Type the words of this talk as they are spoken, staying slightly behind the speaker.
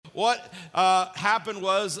what happened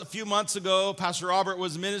was a few months ago, Pastor Robert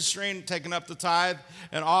was ministering, taking up the tithe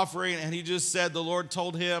and offering, and he just said the Lord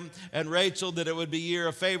told him and Rachel that it would be year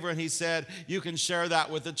of favor, and he said, you can share that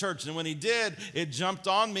with the church. And when he did, it jumped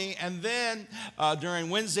on me. And then during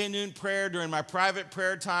Wednesday noon prayer, during my private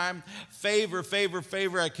prayer time, favor,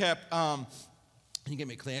 I kept... Can you give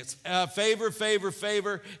me a glance?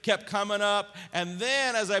 Favor kept coming up. And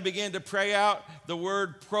then as I began to pray out, the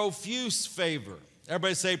word profuse favor.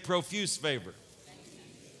 Everybody say profuse favor.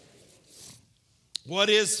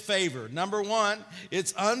 What is favor? Number one,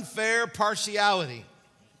 it's unfair partiality.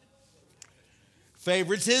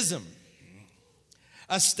 Favoritism.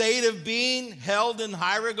 A state of being held in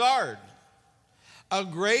high regard. A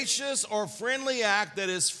gracious or friendly act that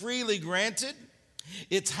is freely granted.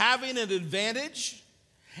 It's having an advantage,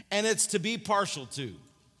 and it's to be partial to.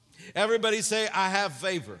 Everybody say, I have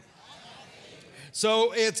favor.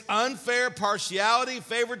 So it's unfair partiality,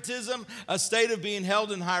 favoritism, a state of being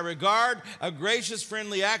held in high regard, a gracious,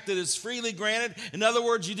 friendly act that is freely granted. In other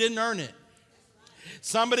words, you didn't earn it.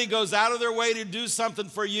 Somebody goes out of their way to do something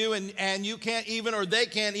for you, and you can't even, or they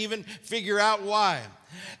can't even figure out why.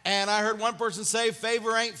 And I heard one person say,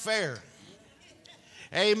 favor ain't fair.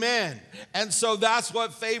 Amen. And so that's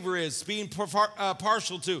what favor is, being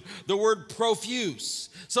partial to. The word profuse.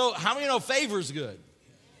 So how many know favor's good?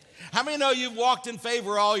 How many know you've walked in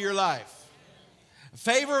favor all your life?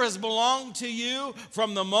 Favor has belonged to you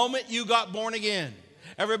from the moment you got born again.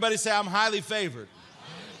 Everybody say, I'm highly favored.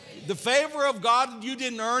 The favor of God, you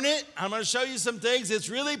didn't earn it. I'm going to show you some things. It's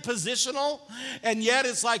really positional, and yet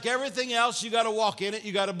it's like everything else. You got to walk in it.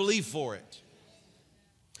 You got to believe for it.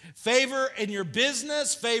 Favor in your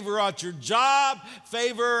business, favor at your job,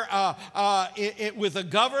 favor with the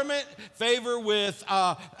government, favor with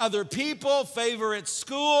other people, favor at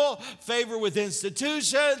school, favor with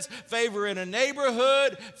institutions, favor in a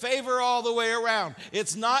neighborhood, favor all the way around.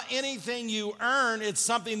 It's not anything you earn. It's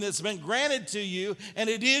something that's been granted to you, and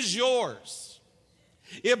it is yours.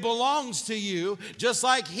 It belongs to you, just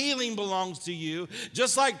like healing belongs to you,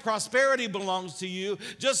 just like prosperity belongs to you,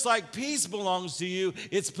 just like peace belongs to you.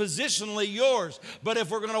 It's positionally yours. But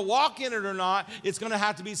if we're going to walk in it or not, it's going to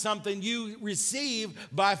have to be something you receive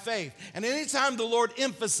by faith. And anytime the Lord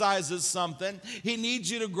emphasizes something, He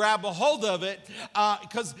needs you to grab a hold of it,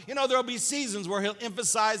 because, there'll be seasons where He'll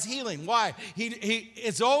emphasize healing. Why?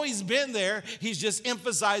 It's always been there. He's just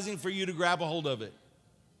emphasizing for you to grab a hold of it.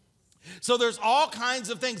 So there's all kinds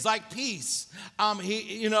of things like peace.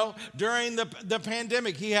 During the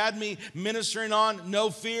pandemic, he had me ministering on no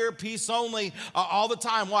fear, peace only, all the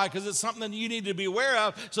time. Why? Because it's something that you need to be aware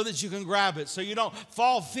of so that you can grab it, so you don't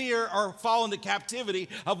fall fear or fall into captivity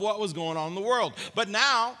of what was going on in the world. But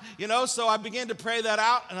now, so I began to pray that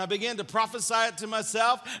out, and I began to prophesy it to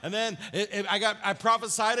myself, and then I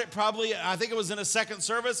prophesied it probably, I think it was in a second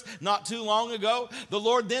service not too long ago. The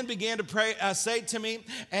Lord then began to say to me,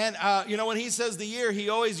 and when He says the year, He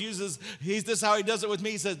always uses, this is how He does it with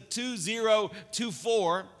me. He said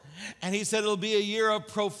 2024, and He said it'll be a year of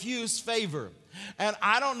profuse favor. And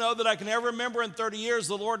I don't know that I can ever remember in 30 years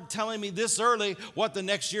the Lord telling me this early what the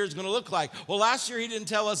next year is going to look like. Well, last year He didn't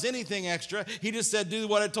tell us anything extra. He just said, do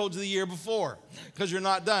what I told you the year before, because you're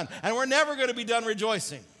not done. And we're never going to be done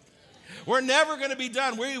rejoicing. We're never going to be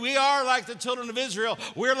done. We are like the children of Israel.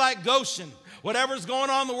 We're like Goshen. Whatever's going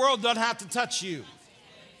on in the world doesn't have to touch you.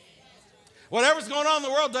 Whatever's going on in the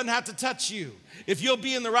world doesn't have to touch you. If you'll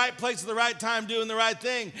be in the right place at the right time doing the right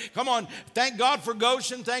thing. Come on, thank God for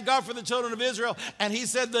Goshen. Thank God for the children of Israel. And He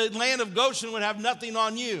said the land of Goshen would have nothing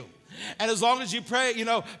on you. And as long as you pray,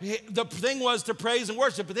 the thing was to praise and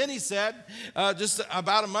worship. But then He said, just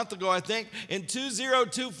about a month ago, I think, in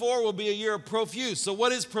 2024 will be a year of profuse. So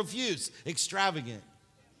what is profuse? Extravagant.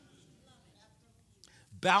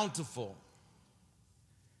 Bountiful.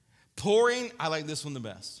 Pouring, I like this one the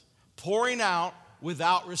best. Pouring out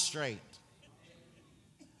without restraint.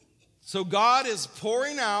 So God is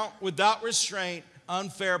pouring out without restraint,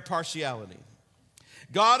 unfair partiality.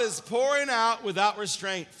 God is pouring out without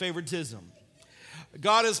restraint, favoritism.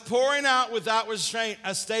 God is pouring out without restraint,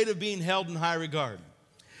 a state of being held in high regard.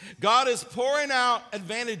 God is pouring out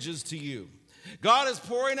advantages to you. God is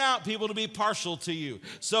pouring out people to be partial to you.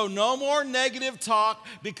 So no more negative talk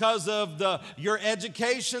because of your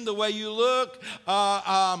education, the way you look,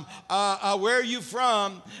 where you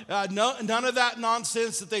from. None of that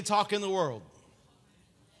nonsense that they talk in the world.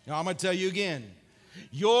 Now I'm going to tell you again.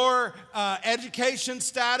 Your education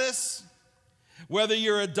status, whether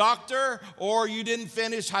you're a doctor or you didn't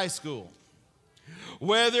finish high school,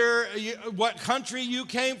 what country you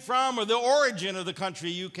came from or the origin of the country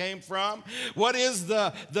you came from, what is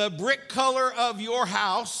the brick color of your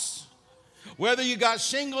house, whether you got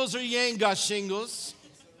shingles or you ain't got shingles.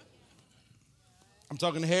 I'm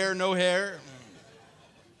talking hair, no hair.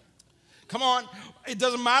 Come on. It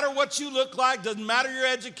doesn't matter what you look like, doesn't matter your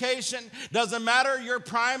education, doesn't matter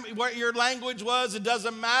what your language was, it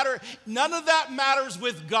doesn't matter. None of that matters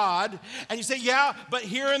with God. And you say, yeah, but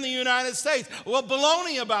here in the United States. Well,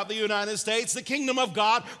 baloney about the United States. The kingdom of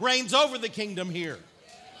God reigns over the kingdom here.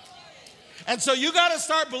 And so you got to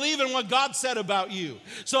start believing what God said about you.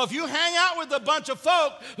 So if you hang out with a bunch of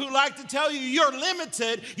folk who like to tell you you're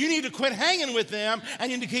limited, you need to quit hanging with them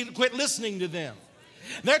and you need to quit listening to them.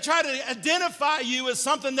 They're trying to identify you as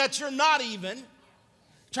something that you're not even,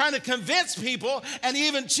 trying to convince people and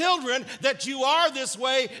even children that you are this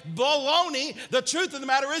way. Baloney. The truth of the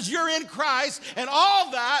matter is you're in Christ and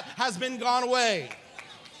all that has been gone away.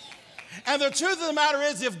 And the truth of the matter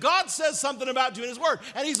is if God says something about you in his word,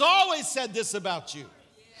 and he's always said this about you.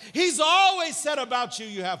 He's always said about you,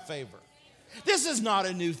 you have favor. This is not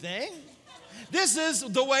a new thing. This is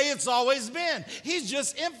the way it's always been. He's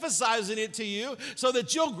just emphasizing it to you so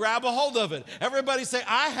that you'll grab a hold of it. Everybody say,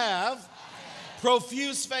 I have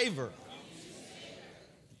profuse favor.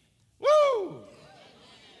 Woo!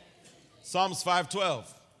 Psalms 5:12.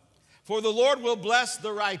 For the Lord will bless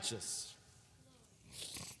the righteous.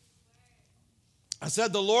 I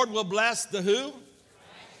said the Lord will bless the who? Righteous.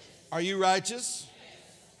 Are you righteous?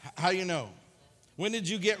 Yes. How do you know? When did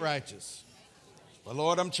you get righteous? Well,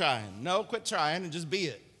 Lord, I'm trying. No, quit trying and just be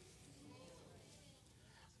it.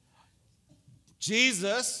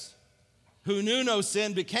 Jesus, who knew no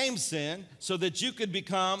sin, became sin so that you could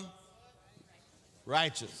become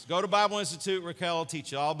righteous. Go to Bible Institute. Raquel will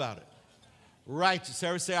teach you all about it. Righteous.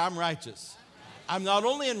 Everybody say, I'm righteous. I'm not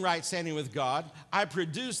only in right standing with God, I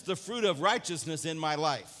produce the fruit of righteousness in my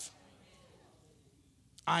life.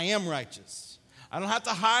 I am righteous. I don't have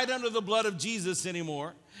to hide under the blood of Jesus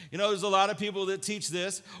anymore. You know, there's a lot of people that teach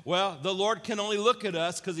this. Well, the Lord can only look at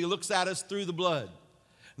us because he looks at us through the blood.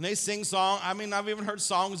 And they sing songs. I mean, I've even heard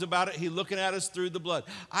songs about it. He's looking at us through the blood.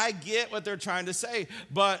 I get what they're trying to say,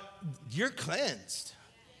 but you're cleansed.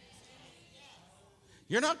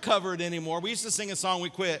 You're not covered anymore. We used to sing a song, we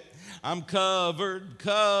quit. I'm covered,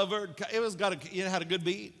 covered. It had a good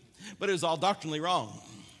beat, but it was all doctrinally wrong.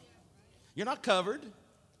 You're not covered.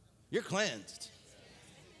 You're cleansed.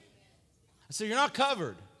 I said, you're not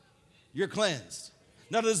covered. You're cleansed.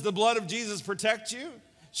 Now, does the blood of Jesus protect you?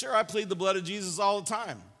 Sure, I plead the blood of Jesus all the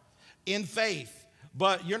time in faith,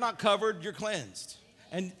 but you're not covered, you're cleansed.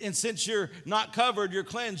 And since you're not covered, you're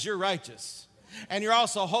cleansed, you're righteous. And you're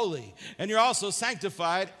also holy, and you're also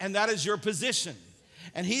sanctified, and that is your position.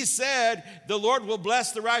 And he said, the Lord will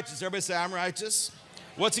bless the righteous. Everybody say, I'm righteous.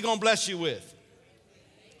 What's he going to bless you with?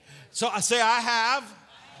 So I say, I have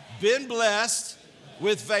been blessed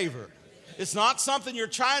with favor. It's not something you're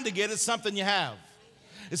trying to get, it's something you have.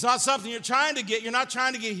 It's not something you're trying to get. You're not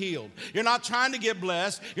trying to get healed. You're not trying to get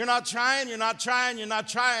blessed. You're not trying. You're not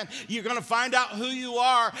trying. You're going to find out who you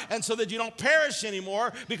are, and so that you don't perish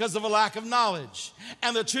anymore because of a lack of knowledge.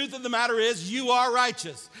 And the truth of the matter is, you are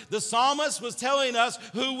righteous. The psalmist was telling us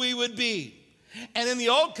who we would be. And in the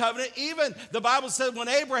old covenant, even the Bible said when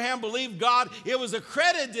Abraham believed God, it was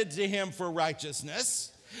accredited to him for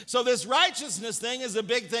righteousness. So this righteousness thing is a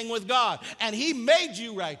big thing with God. And he made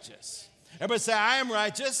you righteous. Everybody say, I am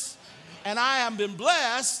righteous, and I have been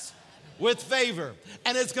blessed with favor.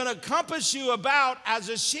 And it's going to compass you about as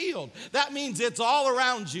a shield. That means it's all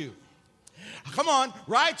around you. Come on,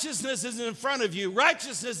 righteousness is in front of you.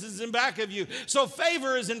 Righteousness is in back of you. So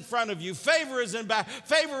favor is in front of you. Favor is in back.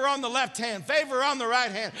 Favor on the left hand. Favor on the right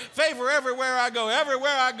hand. Favor everywhere I go.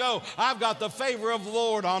 Everywhere I go, I've got the favor of the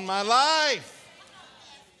Lord on my life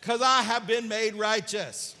because I have been made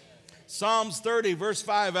righteous. Psalms 30, verse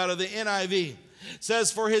 5 out of the NIV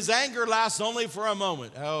says, for his anger lasts only for a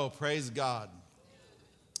moment. Oh, praise God.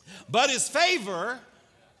 But his favor,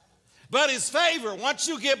 once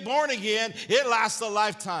you get born again, it lasts a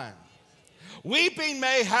lifetime. Weeping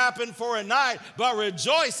may happen for a night, but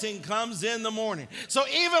rejoicing comes in the morning. So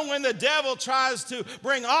even when the devil tries to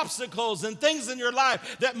bring obstacles and things in your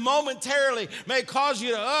life that momentarily may cause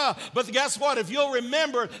you to, but guess what? If you'll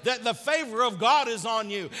remember that the favor of God is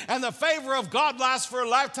on you, and the favor of God lasts for a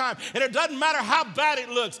lifetime, and it doesn't matter how bad it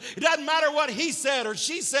looks. It doesn't matter what he said or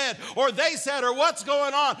she said or they said or what's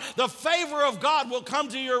going on. The favor of God will come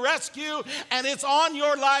to your rescue, and it's on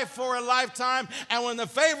your life for a lifetime. And when the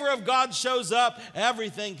favor of God shows up,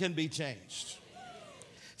 everything can be changed.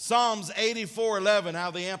 Psalms 84:11 out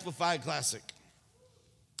of the Amplified Classic.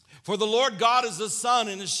 For the Lord God is a sun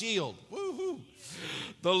and a shield. Woo-hoo.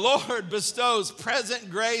 The Lord bestows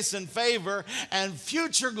present grace and favor and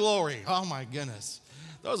future glory. Oh my goodness.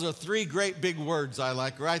 Those are three great big words I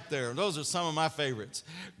like right there. Those are some of my favorites.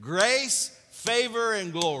 Grace, favor,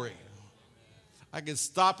 and glory. I could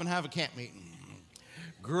stop and have a camp meeting.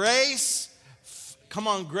 Grace, come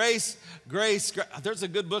on, grace. There's a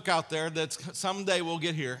good book out there that someday we'll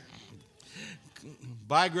get here.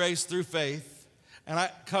 By grace through faith. And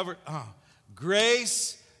I covered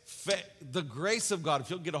grace, the grace of God.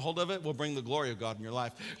 If you'll get a hold of it, will bring the glory of God in your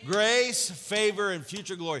life. Grace, favor, and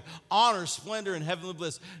future glory. Honor, splendor, and heavenly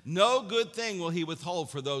bliss. No good thing will he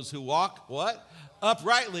withhold for those who walk, what?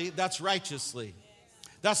 Uprightly, that's righteously.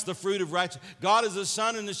 That's the fruit of righteousness. God is a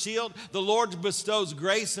sun and a shield. The Lord bestows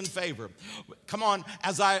grace and favor. Come on,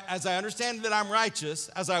 as I understand that I'm righteous,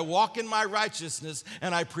 as I walk in my righteousness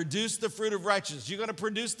and I produce the fruit of righteousness, you're going to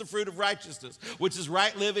produce the fruit of righteousness, which is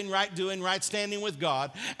right living, right doing, right standing with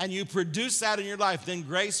God, and you produce that in your life, then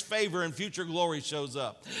grace, favor, and future glory shows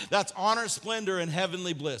up. That's honor, splendor, and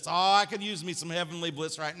heavenly bliss. Oh, I could use me some heavenly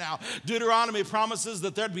bliss right now. Deuteronomy promises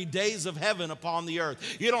that there'd be days of heaven upon the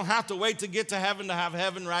earth. You don't have to wait to get to heaven to have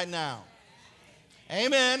heaven right now.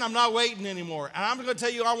 Amen. I'm not waiting anymore. And I'm going to tell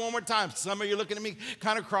you all one more time. Some of you are looking at me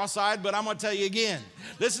kind of cross-eyed, but I'm going to tell you again.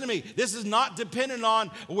 Listen to me. This is not dependent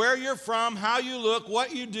on where you're from, how you look,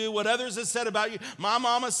 what you do, what others have said about you. My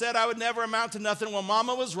mama said I would never amount to nothing. Well,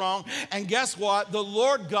 mama was wrong. And guess what? The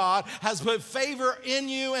Lord God has put favor in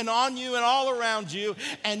you and on you and all around you.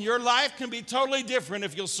 And your life can be totally different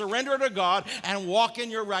if you'll surrender to God and walk in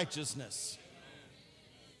your righteousness.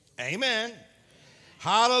 Amen.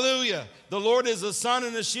 Hallelujah. The Lord is a sun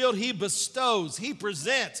and a shield. He bestows, he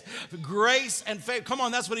presents grace and favor. Come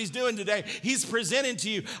on, that's what he's doing today. He's presenting to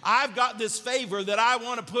you, I've got this favor that I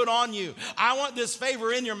want to put on you. I want this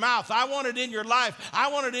favor in your mouth. I want it in your life.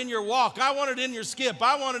 I want it in your walk. I want it in your skip.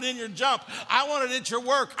 I want it in your jump. I want it at your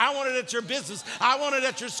work. I want it at your business. I want it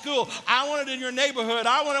at your school. I want it in your neighborhood.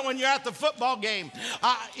 I want it when you're at the football game.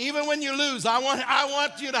 Even when you lose, I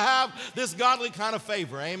want you to have this godly kind of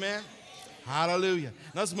favor. Amen. Hallelujah.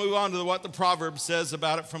 Let's move on to what the Proverbs says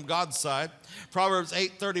about it from God's side. Proverbs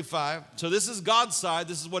 8:35. So this is God's side.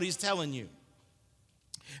 This is what he's telling you.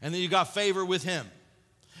 And then you got favor with him.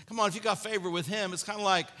 Come on, if you got favor with him, it's kind of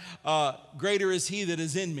like greater is he that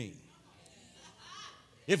is in me.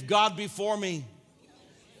 If God be for me,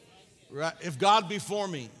 right? If God be for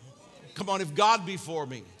me. Come on, if God be for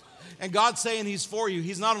me. And God's saying he's for you.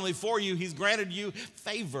 He's not only for you, he's granted you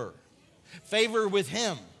favor. Favor with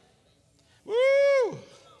him. Woo!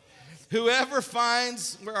 Whoever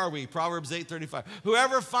finds, where are we? Proverbs 8:35.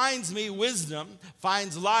 Whoever finds me wisdom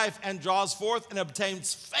finds life and draws forth and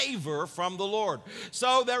obtains favor from the Lord.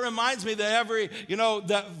 So that reminds me that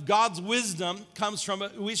that God's wisdom comes from,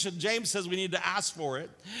 James says we need to ask for it.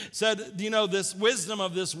 Said, this wisdom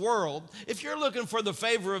of this world, if you're looking for the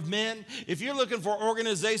favor of men, if you're looking for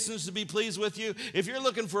organizations to be pleased with you, if you're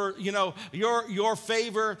looking for, your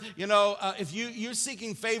favor, if you're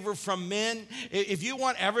seeking favor from men, if you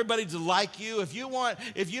want everybody to like you, if you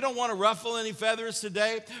don't want to ruffle any feathers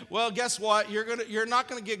today, well, guess what? You're not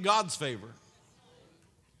going to get God's favor.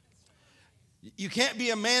 You can't be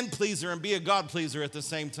a man pleaser and be a God pleaser at the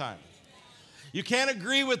same time. You can't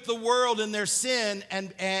agree with the world in their sin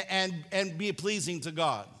and be pleasing to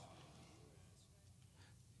God.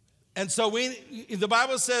 And so the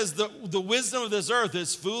Bible says the wisdom of this earth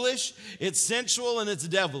is foolish, it's sensual, and it's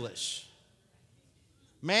devilish.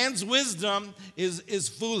 Man's wisdom is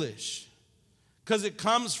foolish because it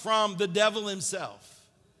comes from the devil himself.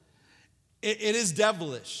 It is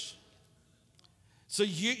devilish. So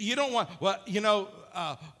you don't want,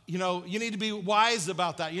 you need to be wise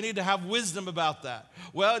about that. You need to have wisdom about that.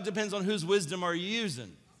 Well, it depends on whose wisdom are you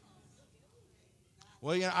using.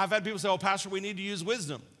 Well, I've had people say, Pastor, we need to use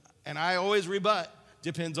wisdom. And I always rebut,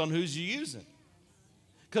 depends on who's you using.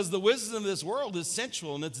 Because the wisdom of this world is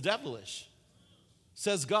sensual and it's devilish.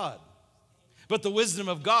 Says God. But the wisdom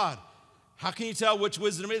of God, how can you tell which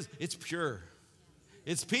wisdom is? It's pure,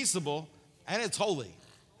 it's peaceable, and it's holy.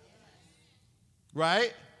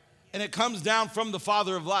 Right? And it comes down from the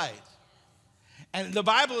Father of light. And the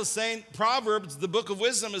Bible is saying, Proverbs, the book of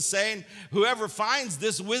wisdom is saying, whoever finds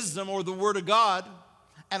this wisdom or the word of God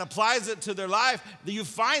and applies it to their life, you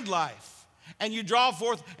find life. And you draw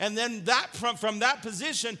forth, and then from that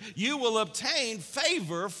position, you will obtain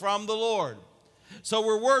favor from the Lord. So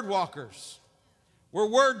we're word walkers. We're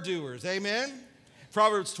word doers. Amen?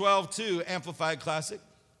 Proverbs 12:2, Amplified Classic.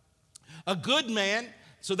 A good man,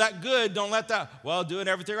 so that good, don't let that, doing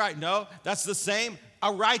everything right. No, that's the same.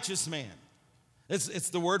 A righteous man. It's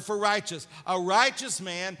the word for righteous. A righteous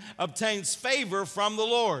man obtains favor from the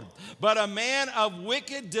Lord, but a man of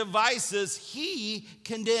wicked devices he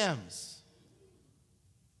condemns.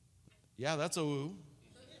 Yeah, that's a woo.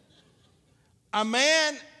 A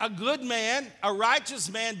good man, a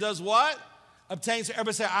righteous man does what? Obtains.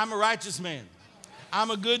 Everybody say, I'm a righteous man.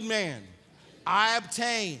 I'm a good man. I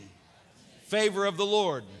obtain favor of the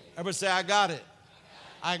Lord. Everybody say, I got it.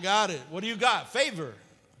 I got it. What do you got? Favor.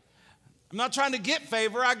 I'm not trying to get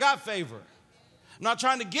favor. I got favor. I'm not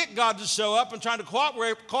trying to get God to show up. I'm trying to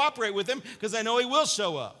cooperate with him because I know he will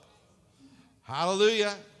show up.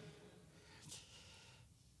 Hallelujah.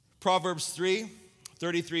 Proverbs 3,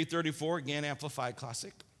 33, 34, again, Amplified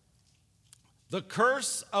Classic. The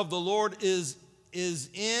curse of the Lord is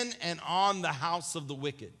in and on the house of the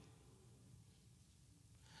wicked.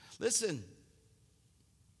 Listen,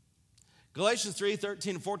 Galatians 3,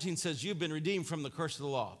 13 and 14 says you've been redeemed from the curse of the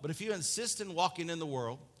law. But if you insist in walking in the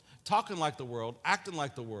world, talking like the world, acting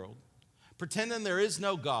like the world, pretending there is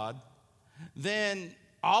no God, then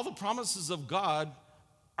all the promises of God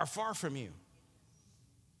are far from you.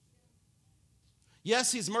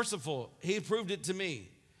 Yes, he's merciful. He proved it to me.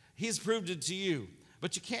 He's proved it to you.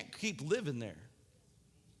 But you can't keep living there.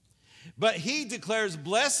 But he declares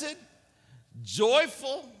blessed,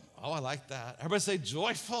 joyful. Oh, I like that. Everybody say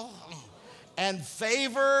joyful and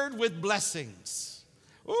favored with blessings.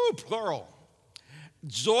 Ooh, plural.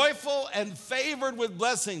 Joyful and favored with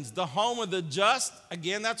blessings. The home of the just,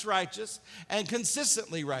 again, that's righteous, and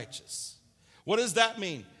consistently righteous. What does that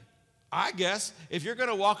mean? I guess if you're going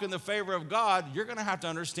to walk in the favor of God, you're going to have to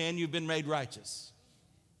understand you've been made righteous.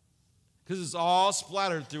 Because it's all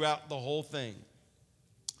splattered throughout the whole thing.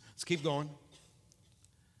 Let's keep going.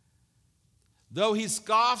 Though he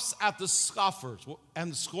scoffs at the scoffers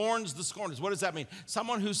and scorns the scorners. What does that mean?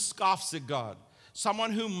 Someone who scoffs at God.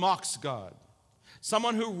 Someone who mocks God.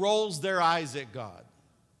 Someone who rolls their eyes at God.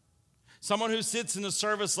 Someone who sits in a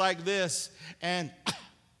service like this and,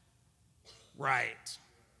 right.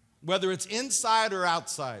 Whether it's inside or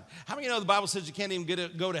outside. How many of you know the Bible says you can't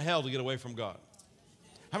even go to hell to get away from God?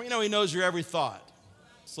 How many of you know he knows your every thought?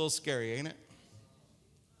 It's a little scary, ain't it?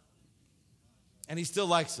 And he still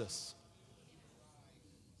likes us.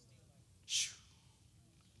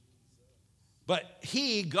 But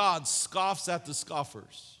he, God, scoffs at the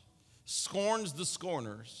scoffers, scorns the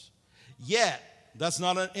scorners. Yet, that's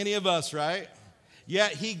not any of us, right?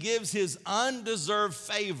 Yet he gives his undeserved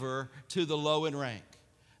favor to the low in rank,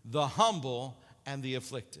 the humble and the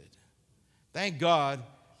afflicted. Thank God.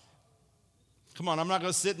 Come on, I'm not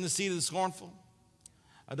going to sit in the seat of the scornful.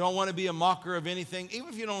 I don't want to be a mocker of anything. Even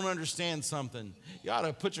if you don't understand something, you ought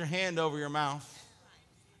to put your hand over your mouth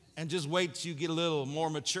and just wait till you get a little more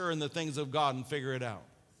mature in the things of God and figure it out.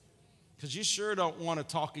 Because you sure don't want to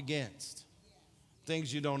talk against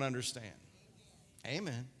things you don't understand.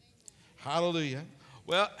 Amen. Hallelujah.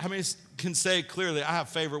 Well, how many can say clearly, I have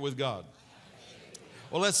favor with God?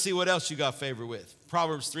 Well, let's see what else you got favor with.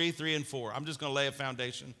 Proverbs 3, 3 and 4. I'm just going to lay a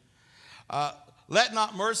foundation. Let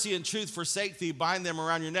not mercy and truth forsake thee. Bind them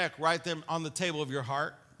around your neck. Write them on the table of your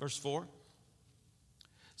heart. Verse 4.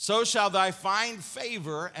 So shall thy find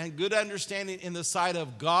favor and good understanding in the sight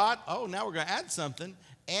of God. Oh, now we're going to add something.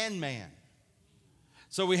 And man.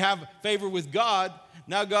 So we have favor with God.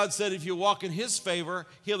 Now God said if you walk in his favor,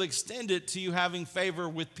 he'll extend it to you having favor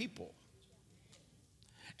with people.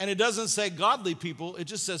 And it doesn't say godly people, it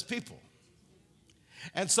just says people.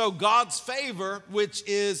 And so God's favor, which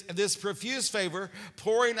is this profuse favor,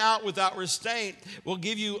 pouring out without restraint, will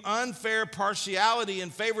give you unfair partiality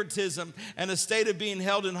and favoritism and a state of being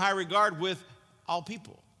held in high regard with all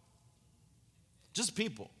people. Just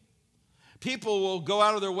people. People will go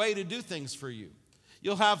out of their way to do things for you.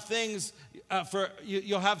 You'll have things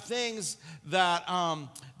you'll have things that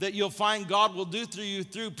that you'll find God will do through you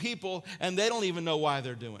through people, and they don't even know why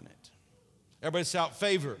they're doing it. Everybody shout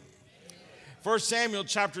favor. 1 Samuel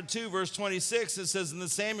chapter 2, verse 26, it says, and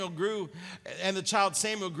the child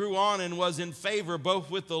Samuel grew on and was in favor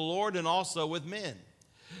both with the Lord and also with men.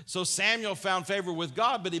 So Samuel found favor with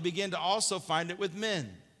God, but he began to also find it with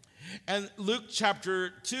men. And Luke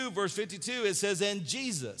chapter 2, verse 52, it says, and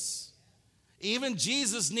Jesus, even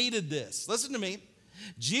Jesus needed this. Listen to me.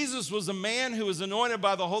 Jesus was a man who was anointed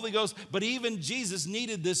by the Holy Ghost, but even Jesus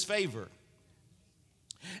needed this favor.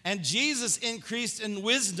 And Jesus increased in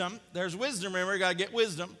wisdom. There's wisdom, remember, you got to get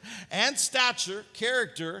wisdom. And stature,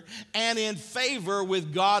 character, and in favor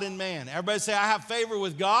with God and man. Everybody say, I have favor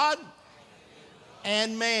with God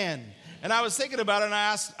and man. And I was thinking about it, and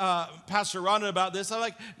I asked Pastor Rhonda about this. I'm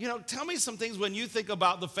like, tell me some things when you think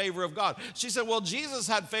about the favor of God. She said, well, Jesus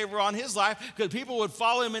had favor on his life because people would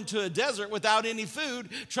follow him into a desert without any food,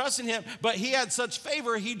 trusting him. But he had such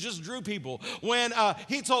favor, he just drew people. When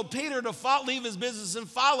he told Peter to leave his business and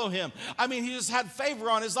follow him, I mean, he just had favor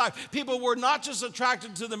on his life. People were not just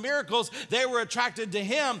attracted to the miracles, they were attracted to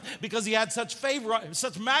him because he had such favor,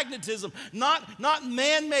 such magnetism, not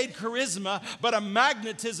man-made charisma, but a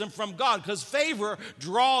magnetism from God, because favor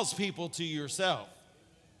draws people to yourself.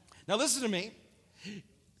 Now listen to me.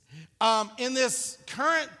 In this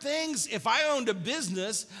current things, if I owned a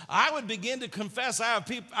business, I would begin to confess I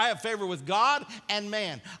have favor with God and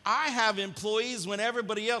man. I have employees when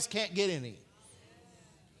everybody else can't get any.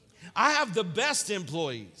 I have the best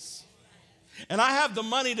employees, and I have the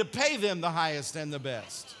money to pay them the highest and the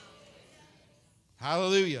best.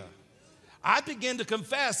 Hallelujah. I begin to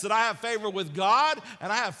confess that I have favor with God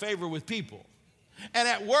and I have favor with people. And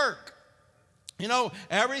at work,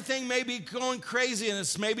 everything may be going crazy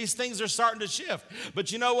and maybe things are starting to shift.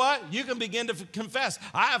 But you know what? You can begin to confess,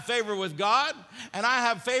 I have favor with God and I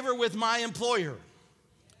have favor with my employer.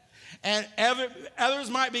 And others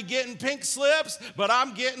might be getting pink slips, but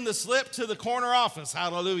I'm getting the slip to the corner office.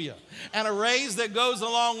 Hallelujah. And a raise that goes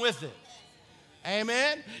along with it.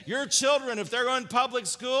 Amen. Your children, if they're going to public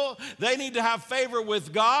school, they need to have favor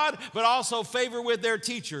with God, but also favor with their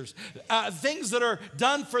teachers. Things that are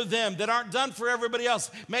done for them that aren't done for everybody else.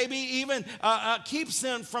 Maybe even keeps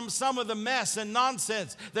them from some of the mess and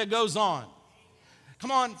nonsense that goes on. Come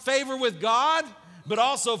on, favor with God, but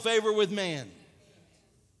also favor with man.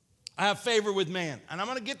 I have favor with man. And I'm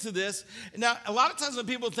going to get to this. Now, a lot of times when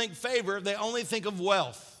people think favor, they only think of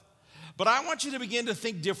wealth. But I want you to begin to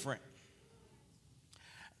think different.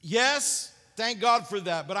 Yes, thank God for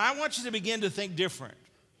that, but I want you to begin to think different.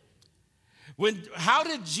 How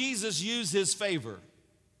did Jesus use his favor?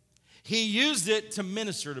 He used it to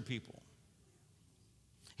minister to people.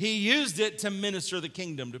 He used it to minister the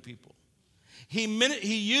kingdom to people. He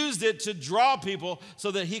used it to draw people so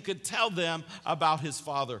that he could tell them about his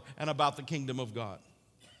Father and about the kingdom of God.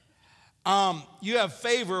 You have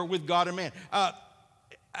favor with God and man.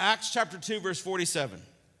 Acts chapter 2, verse 47.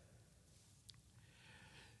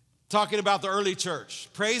 Talking about the early church,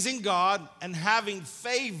 praising God and having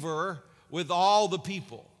favor with all the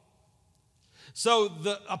people. So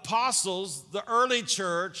the apostles, the early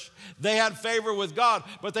church, they had favor with God,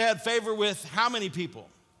 but they had favor with how many people?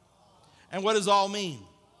 And what does all mean?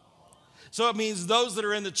 So it means those that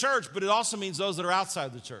are in the church, but it also means those that are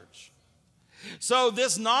outside the church. So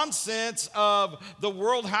this nonsense of the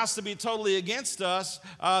world has to be totally against us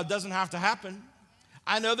doesn't have to happen.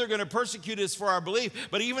 I know they're going to persecute us for our belief,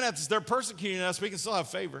 but even as they're persecuting us, we can still have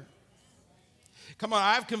favor. Come on,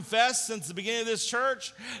 I've confessed since the beginning of this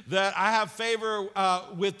church that I have favor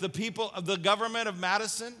with the people of the government of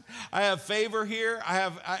Madison. I have favor here.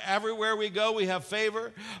 Everywhere we go, we have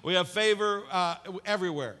favor. We have favor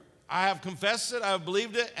everywhere. I have confessed it, I have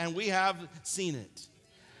believed it, and we have seen it.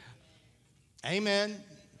 Amen.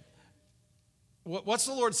 What's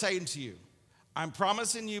the Lord saying to you? I'm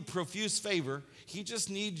promising you profuse favor. He just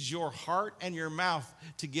needs your heart and your mouth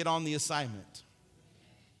to get on the assignment.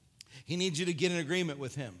 He needs you to get in agreement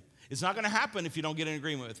with him. It's not going to happen if you don't get in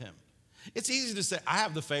agreement with him. It's easy to say, I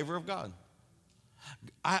have the favor of God.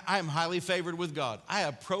 I am highly favored with God. I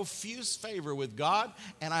have profuse favor with God,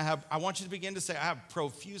 and I want you to begin to say, I have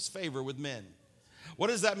profuse favor with men. What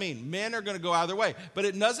does that mean? Men are going to go either way. But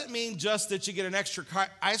it doesn't mean just that you get an extra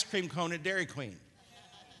ice cream cone at Dairy Queen.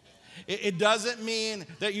 It doesn't mean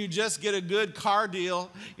that you just get a good car deal,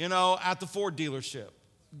 at the Ford dealership.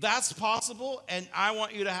 That's possible, and I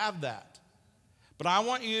want you to have that. But I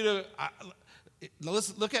want you to,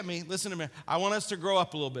 listen, look at me, listen to me. I want us to grow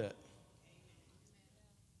up a little bit.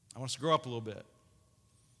 I want us to grow up a little bit.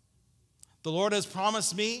 The Lord has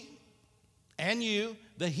promised me and you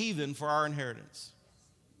the heathen for our inheritance.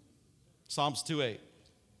 Psalms 2:8.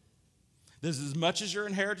 This is as much as your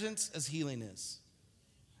inheritance as healing is.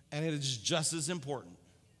 And it is just as important.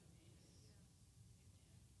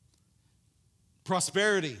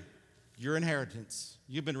 Prosperity, your inheritance.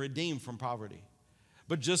 You've been redeemed from poverty.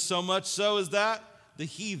 But just so much so is that the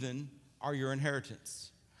heathen are your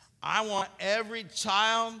inheritance. I want every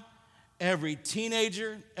child, every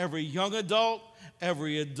teenager, every young adult,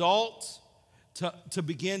 every adult to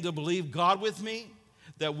begin to believe God with me,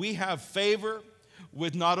 that we have favor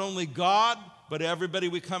with not only God, but everybody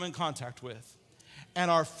we come in contact with. And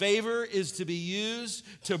our favor is to be used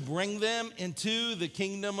to bring them into the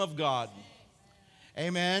kingdom of God.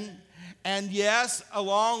 Amen. And yes,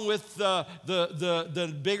 along with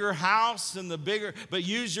the bigger house and the bigger, but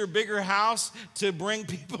use your bigger house to bring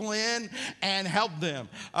people in and help them.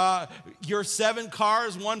 Your 7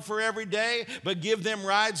 cars, one for every day, but give them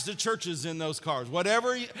rides to churches in those cars.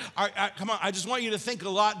 Whatever, come on, I just want you to think a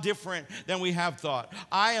lot different than we have thought.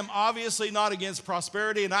 I am obviously not against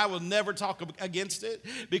prosperity, and I will never talk against it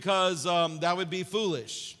because that would be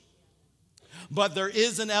foolish. But there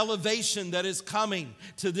is an elevation that is coming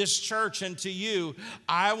to this church and to you.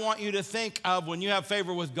 I want you to think of, when you have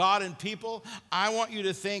favor with God and people, I want you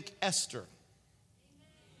to think Esther.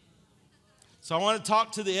 So I want to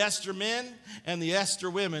talk to the Esther men and the Esther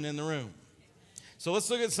women in the room. So let's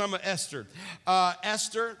look at some of Esther.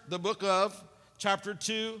 Esther, the book of chapter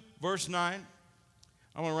 2, verse 9.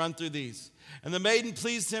 I want to run through these. And the maiden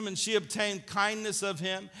pleased him, and she obtained kindness of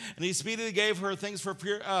him. And he speedily gave her things for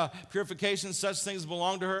purification. Such things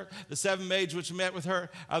belonged to her. The 7 maids which met with her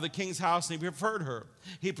out of the king's house, and he preferred her.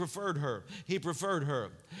 He preferred her. He preferred her.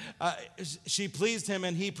 She pleased him,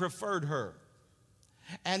 and he preferred her.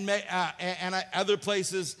 And other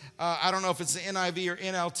places, I don't know if it's the NIV or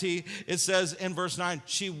NLT, it says in verse 9,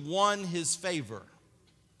 she won his favor.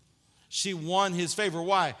 She won his favor.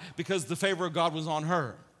 Why? Because the favor of God was on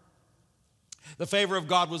her. The favor of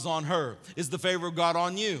God was on her. Is the favor of God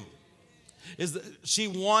on you? She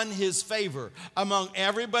won his favor. Among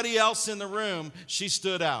everybody else in the room, she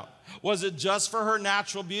stood out. Was it just for her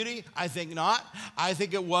natural beauty? I think not. I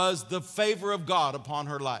think it was the favor of God upon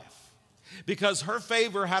her life. Because her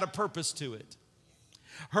favor had a purpose to it.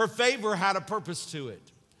 Her favor had a purpose to it.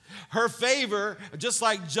 Her favor, just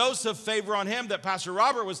like Joseph's favor on him that Pastor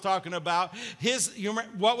Robert was talking about,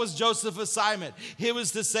 what was Joseph's assignment? He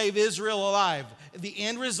was to save Israel alive. The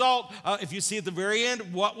end result, if you see at the very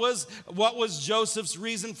end, what was Joseph's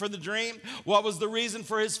reason for the dream? What was the reason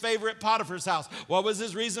for his favor at Potiphar's house? What was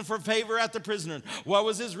his reason for favor at the prison? What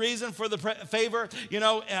was his reason for the favor,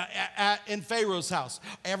 in Pharaoh's house?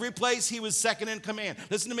 Every place he was second in command.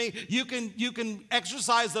 Listen to me. You can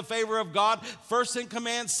exercise the favor of God first in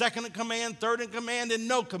command, second in command, third in command, and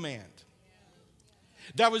no command.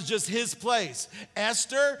 That was just his place.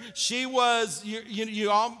 Esther, she was, you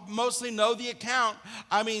all mostly know the account.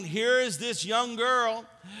 I mean, here is this young girl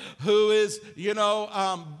who is,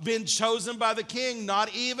 been chosen by the king,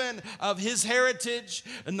 not even of his heritage,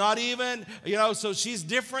 not even, so she's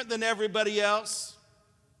different than everybody else.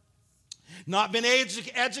 Not been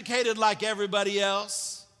educated like everybody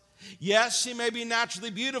else. Yes, she may be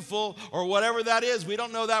naturally beautiful or whatever that is. We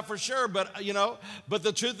don't know that for sure, but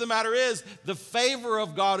the truth of the matter is the favor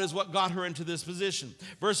of God is what got her into this position.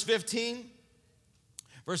 Verse 15,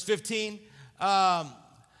 let's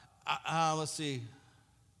see.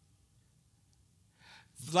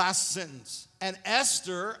 Last sentence. And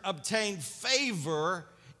Esther obtained favor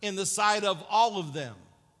in the sight of all of them.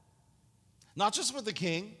 Not just with the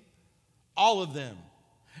king, all of them.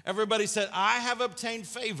 Everybody said, I have obtained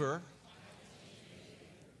favor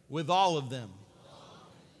with all of them.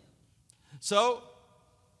 So,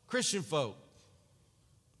 Christian folk,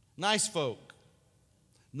 nice folk,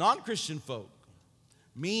 non-Christian folk,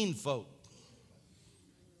 mean folk,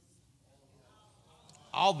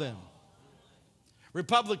 all them.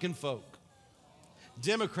 Republican folk,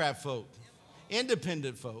 Democrat folk,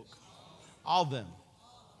 independent folk, all them.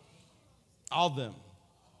 All them.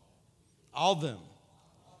 All them.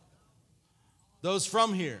 Those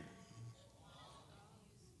from here.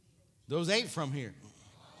 Those ain't from here.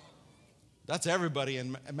 That's everybody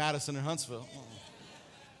in Madison and Huntsville.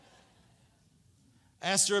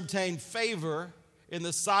 Esther obtained favor in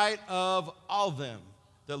the sight of all them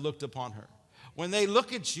that looked upon her. When they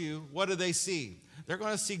look at you, what do they see? They're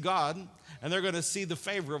going to see God, and they're going to see the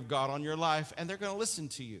favor of God on your life, and they're going to listen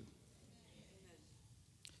to you.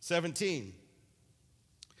 17.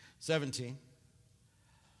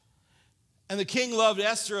 And the king loved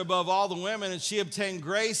Esther above all the women, and she obtained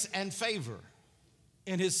grace and favor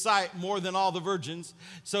in his sight more than all the virgins,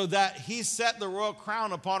 so that he set the royal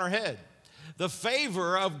crown upon her head. The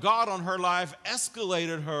favor of God on her life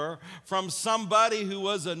escalated her from somebody who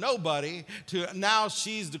was a nobody to now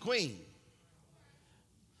she's the queen.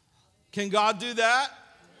 Can God do that?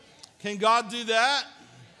 Can God do that?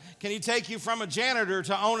 Can he take you from a janitor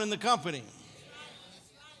to owning the company?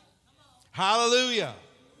 Hallelujah.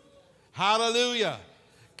 Hallelujah.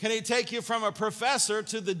 Can he take you from a professor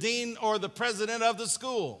to the dean or the president of the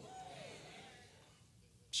school?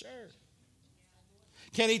 Sure.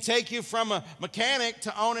 Can he take you from a mechanic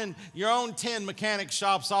to owning your own 10 mechanic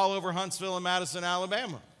shops all over Huntsville and Madison,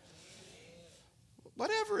 Alabama?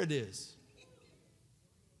 Whatever it is.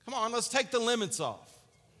 Come on, let's take the limits off.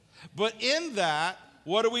 But in that,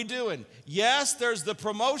 what are we doing? Yes, there's the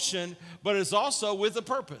promotion, but it's also with a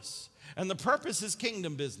purpose. And the purpose is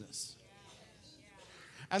kingdom business.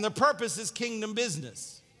 And the purpose is kingdom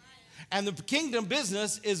business. And the kingdom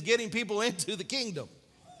business is getting people into the kingdom.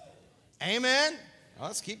 Amen?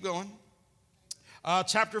 Let's keep going.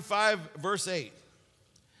 Chapter 5, verse 8.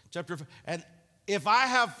 And if I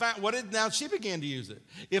have found, now she began to use it.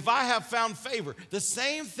 If I have found favor, the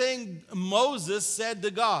same thing Moses said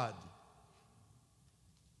to God.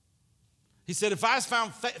 He said, if I have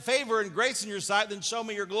found favor and grace in your sight, then show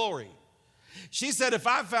me your glory. She said, if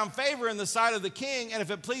I found favor in the sight of the king, and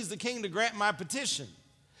if it please the king to grant my petition,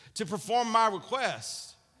 to perform my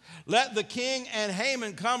request, let the king and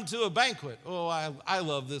Haman come to a banquet. Oh, I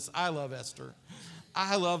love this. I love Esther.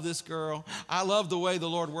 I love this girl. I love the way the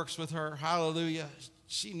Lord works with her. Hallelujah.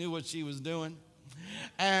 She knew what she was doing.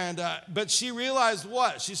 But she realized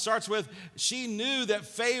what? She starts with, she knew that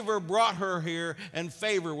favor brought her here, and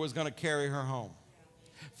favor was going to carry her home.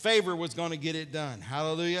 Favor was going to get it done.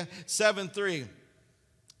 Hallelujah. 7:3.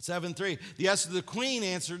 The queen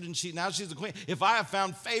answered, and now she's the queen. If I have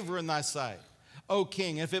found favor in thy sight, O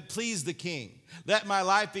king, if it please the king, let my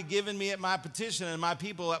life be given me at my petition and my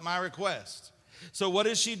people at my request. So what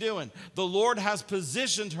is she doing? The Lord has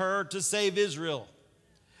positioned her to save Israel.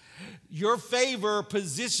 Your favor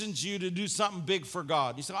positions you to do something big for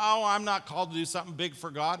God. You say, oh, I'm not called to do something big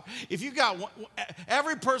for God. If you got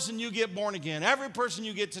every person you get born again, every person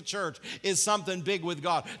you get to church is something big with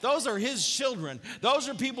God. Those are his children. Those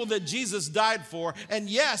are people that Jesus died for. And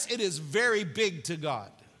yes, it is very big to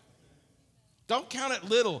God. Don't count it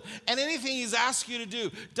little. And anything he's asked you to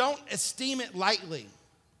do, don't esteem it lightly.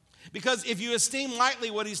 Because if you esteem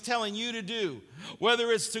lightly what he's telling you to do, whether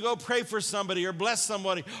it's to go pray for somebody or bless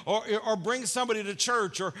somebody or bring somebody to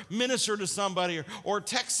church or minister to somebody or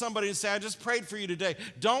text somebody and say, I just prayed for you today.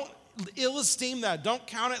 Don't ill-esteem that. Don't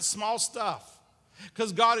count it small stuff.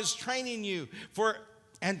 Because God is training you so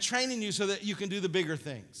that you can do the bigger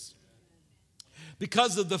things.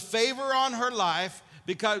 Because of the favor on her life,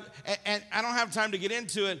 and I don't have time to get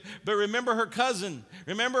into it, but remember her cousin.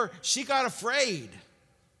 Remember, she got afraid.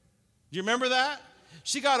 Do you remember that?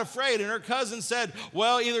 She got afraid, and her cousin said,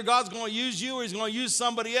 well, either God's going to use you or he's going to use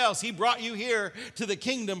somebody else. He brought you here to the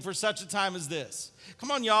kingdom for such a time as this.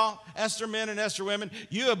 Come on, y'all, Esther men and Esther women,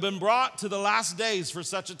 you have been brought to the last days for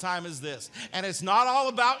such a time as this. And it's not all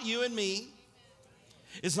about you and me.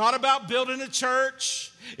 It's not about building a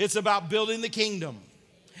church. It's about building the kingdom.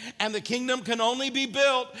 And the kingdom can only be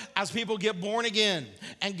built as people get born again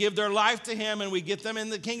and give their life to him, and we get them in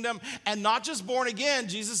the kingdom. And not just born again.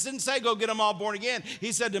 Jesus didn't say go get them all born again.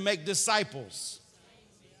 He said to make disciples.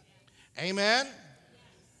 Amen.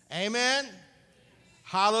 Amen.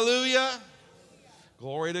 Hallelujah.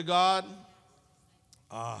 Glory to God.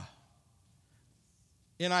 NIV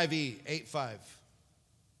 8:5.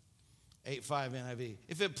 8:5 NIV.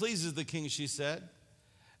 If it pleases the king, she said,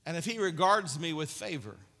 and if he regards me with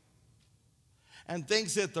favor and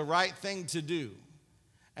thinks it the right thing to do,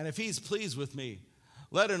 and if he's pleased with me,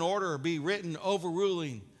 let an order be written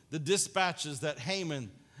overruling the dispatches that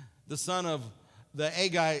Haman, the son of the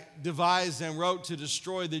Agagite, devised and wrote to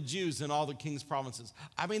destroy the Jews in all the king's provinces.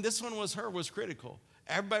 I mean, this one was critical.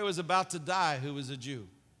 Everybody was about to die who was a Jew.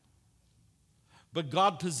 But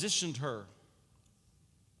God positioned her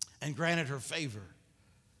and granted her favor.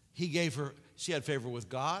 She had favor with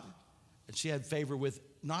God, and she had favor with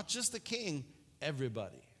not just the king,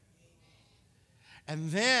 everybody. And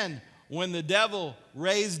then when the devil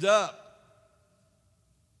raised up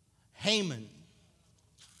Haman,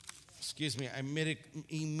 I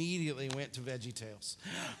immediately went to VeggieTales.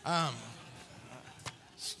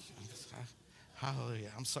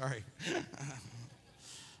 Hallelujah. I'm sorry.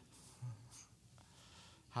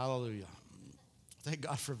 Hallelujah. Thank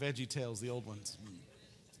God for VeggieTales, the old ones.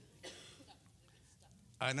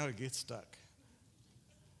 I know it gets stuck.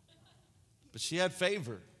 But she had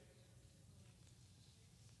favor.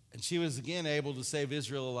 And she was again able to save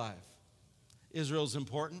Israel alive. Israel's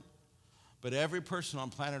important, but every person on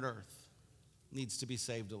planet Earth needs to be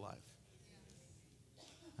saved alive.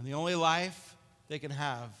 And the only life they can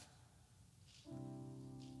have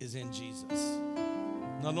is in Jesus.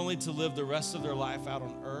 Not only to live the rest of their life out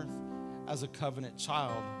on earth as a covenant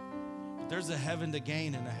child, but there's a heaven to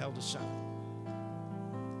gain and a hell to shine.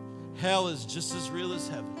 Hell is just as real as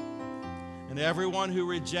heaven. And everyone who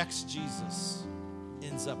rejects Jesus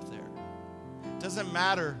ends up there. It doesn't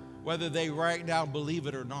matter whether they right now believe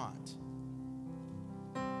it or not.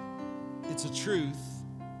 It's a truth.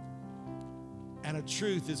 And a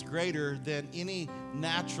truth is greater than any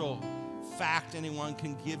natural fact anyone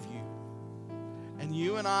can give you. And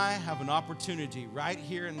you and I have an opportunity right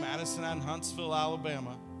here in Madison and Huntsville,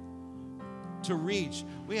 Alabama, to reach.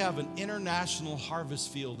 We have an international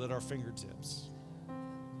harvest field at our fingertips.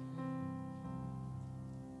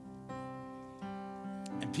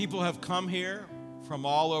 And people have come here from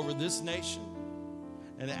all over this nation,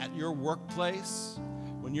 and at your workplace,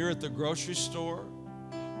 when you're at the grocery store,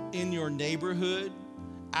 in your neighborhood,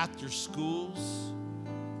 at your schools,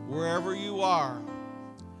 wherever you are,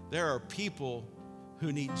 there are people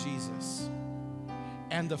who need Jesus.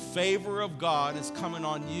 And the favor of God is coming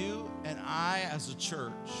on you and I as a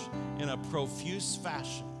church in a profuse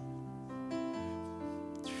fashion.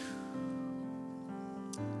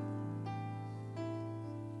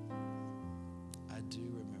 I do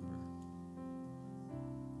remember.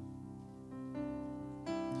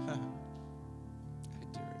 I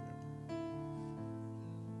do remember.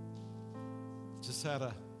 Just had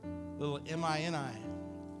a little MINI.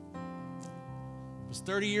 It was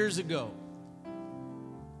 30 years ago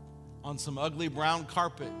on some ugly brown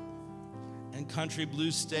carpet and country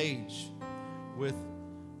blue stage with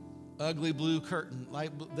ugly blue curtain,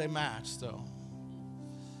 they match though.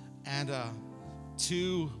 And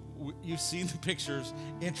two, you've seen the pictures,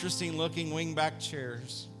 interesting looking wingback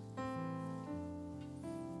chairs.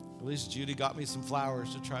 At least Judy got me some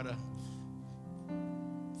flowers to try to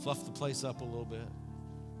fluff the place up a little bit.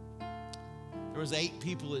 There was 8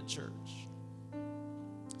 people at church.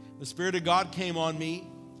 The Spirit of God came on me,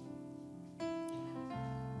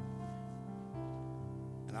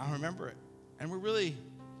 and I remember it. And we're really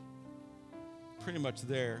pretty much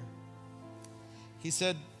there. He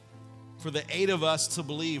said, for the 8 of us to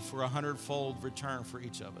believe for 100-fold return for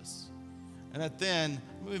each of us. And then,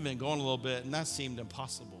 we've been going a little bit, and that seemed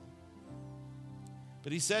impossible.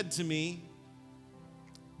 But he said to me,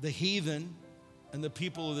 the heathen and the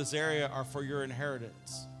people of this area are for your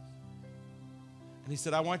inheritance. And he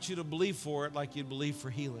said, I want you to believe for it like you'd believe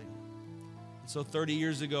for healing. And so 30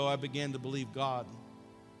 years ago, I began to believe God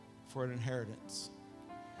for an inheritance.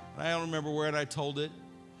 And I don't remember where I told it,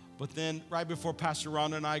 but then right before Pastor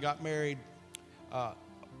Rhonda and I got married,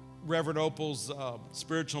 Reverend Opal's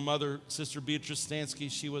spiritual mother, Sister Beatrice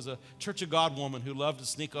Stansky, she was a Church of God woman who loved to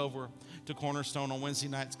sneak over to Cornerstone on Wednesday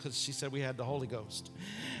nights because she said we had the Holy Ghost.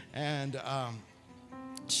 And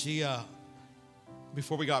she,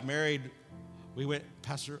 before we got married,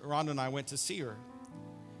 Pastor Rhonda and I went to see her.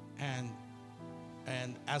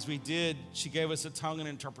 And as we did, she gave us a tongue and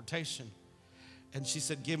interpretation. And she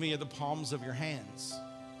said, give me the palms of your hands.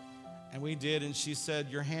 And we did, and she said,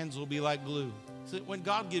 your hands will be like glue. So when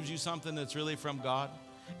God gives you something that's really from God,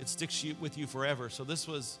 it sticks with you forever. So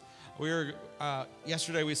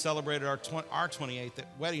yesterday we celebrated our 28th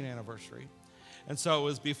wedding anniversary. And so it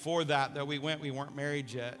was before that we weren't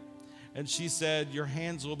married yet. And she said, your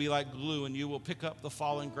hands will be like glue and you will pick up the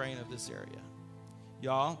fallen grain of this area.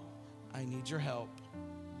 Y'all, I need your help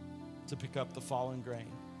to pick up the fallen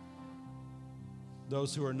grain.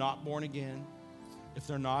 Those who are not born again, if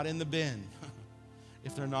they're not in the bin,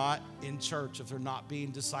 if they're not in church, if they're not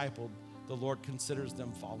being discipled, the Lord considers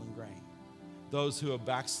them fallen grain. Those who have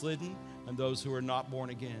backslidden and those who are not born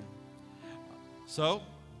again. So,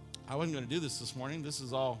 I wasn't going to do this morning. This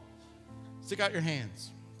is all, stick out your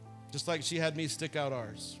hands. Just like she had me stick out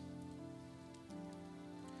ours.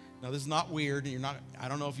 Now, this is not weird. I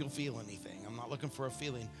don't know if you'll feel anything. I'm not looking for a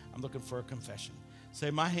feeling. I'm looking for a confession.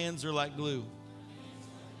 Say, my hands are like glue.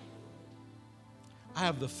 I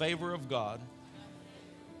have the favor of God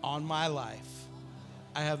on my life.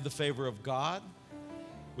 I have the favor of God,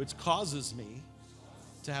 which causes me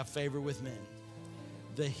to have favor with men.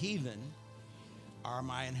 The heathen are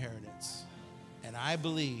my inheritance, and I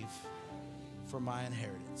believe for my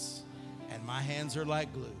inheritance. And my hands are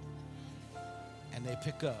like glue, and they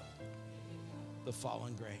pick up the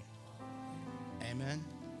fallen grain. Amen.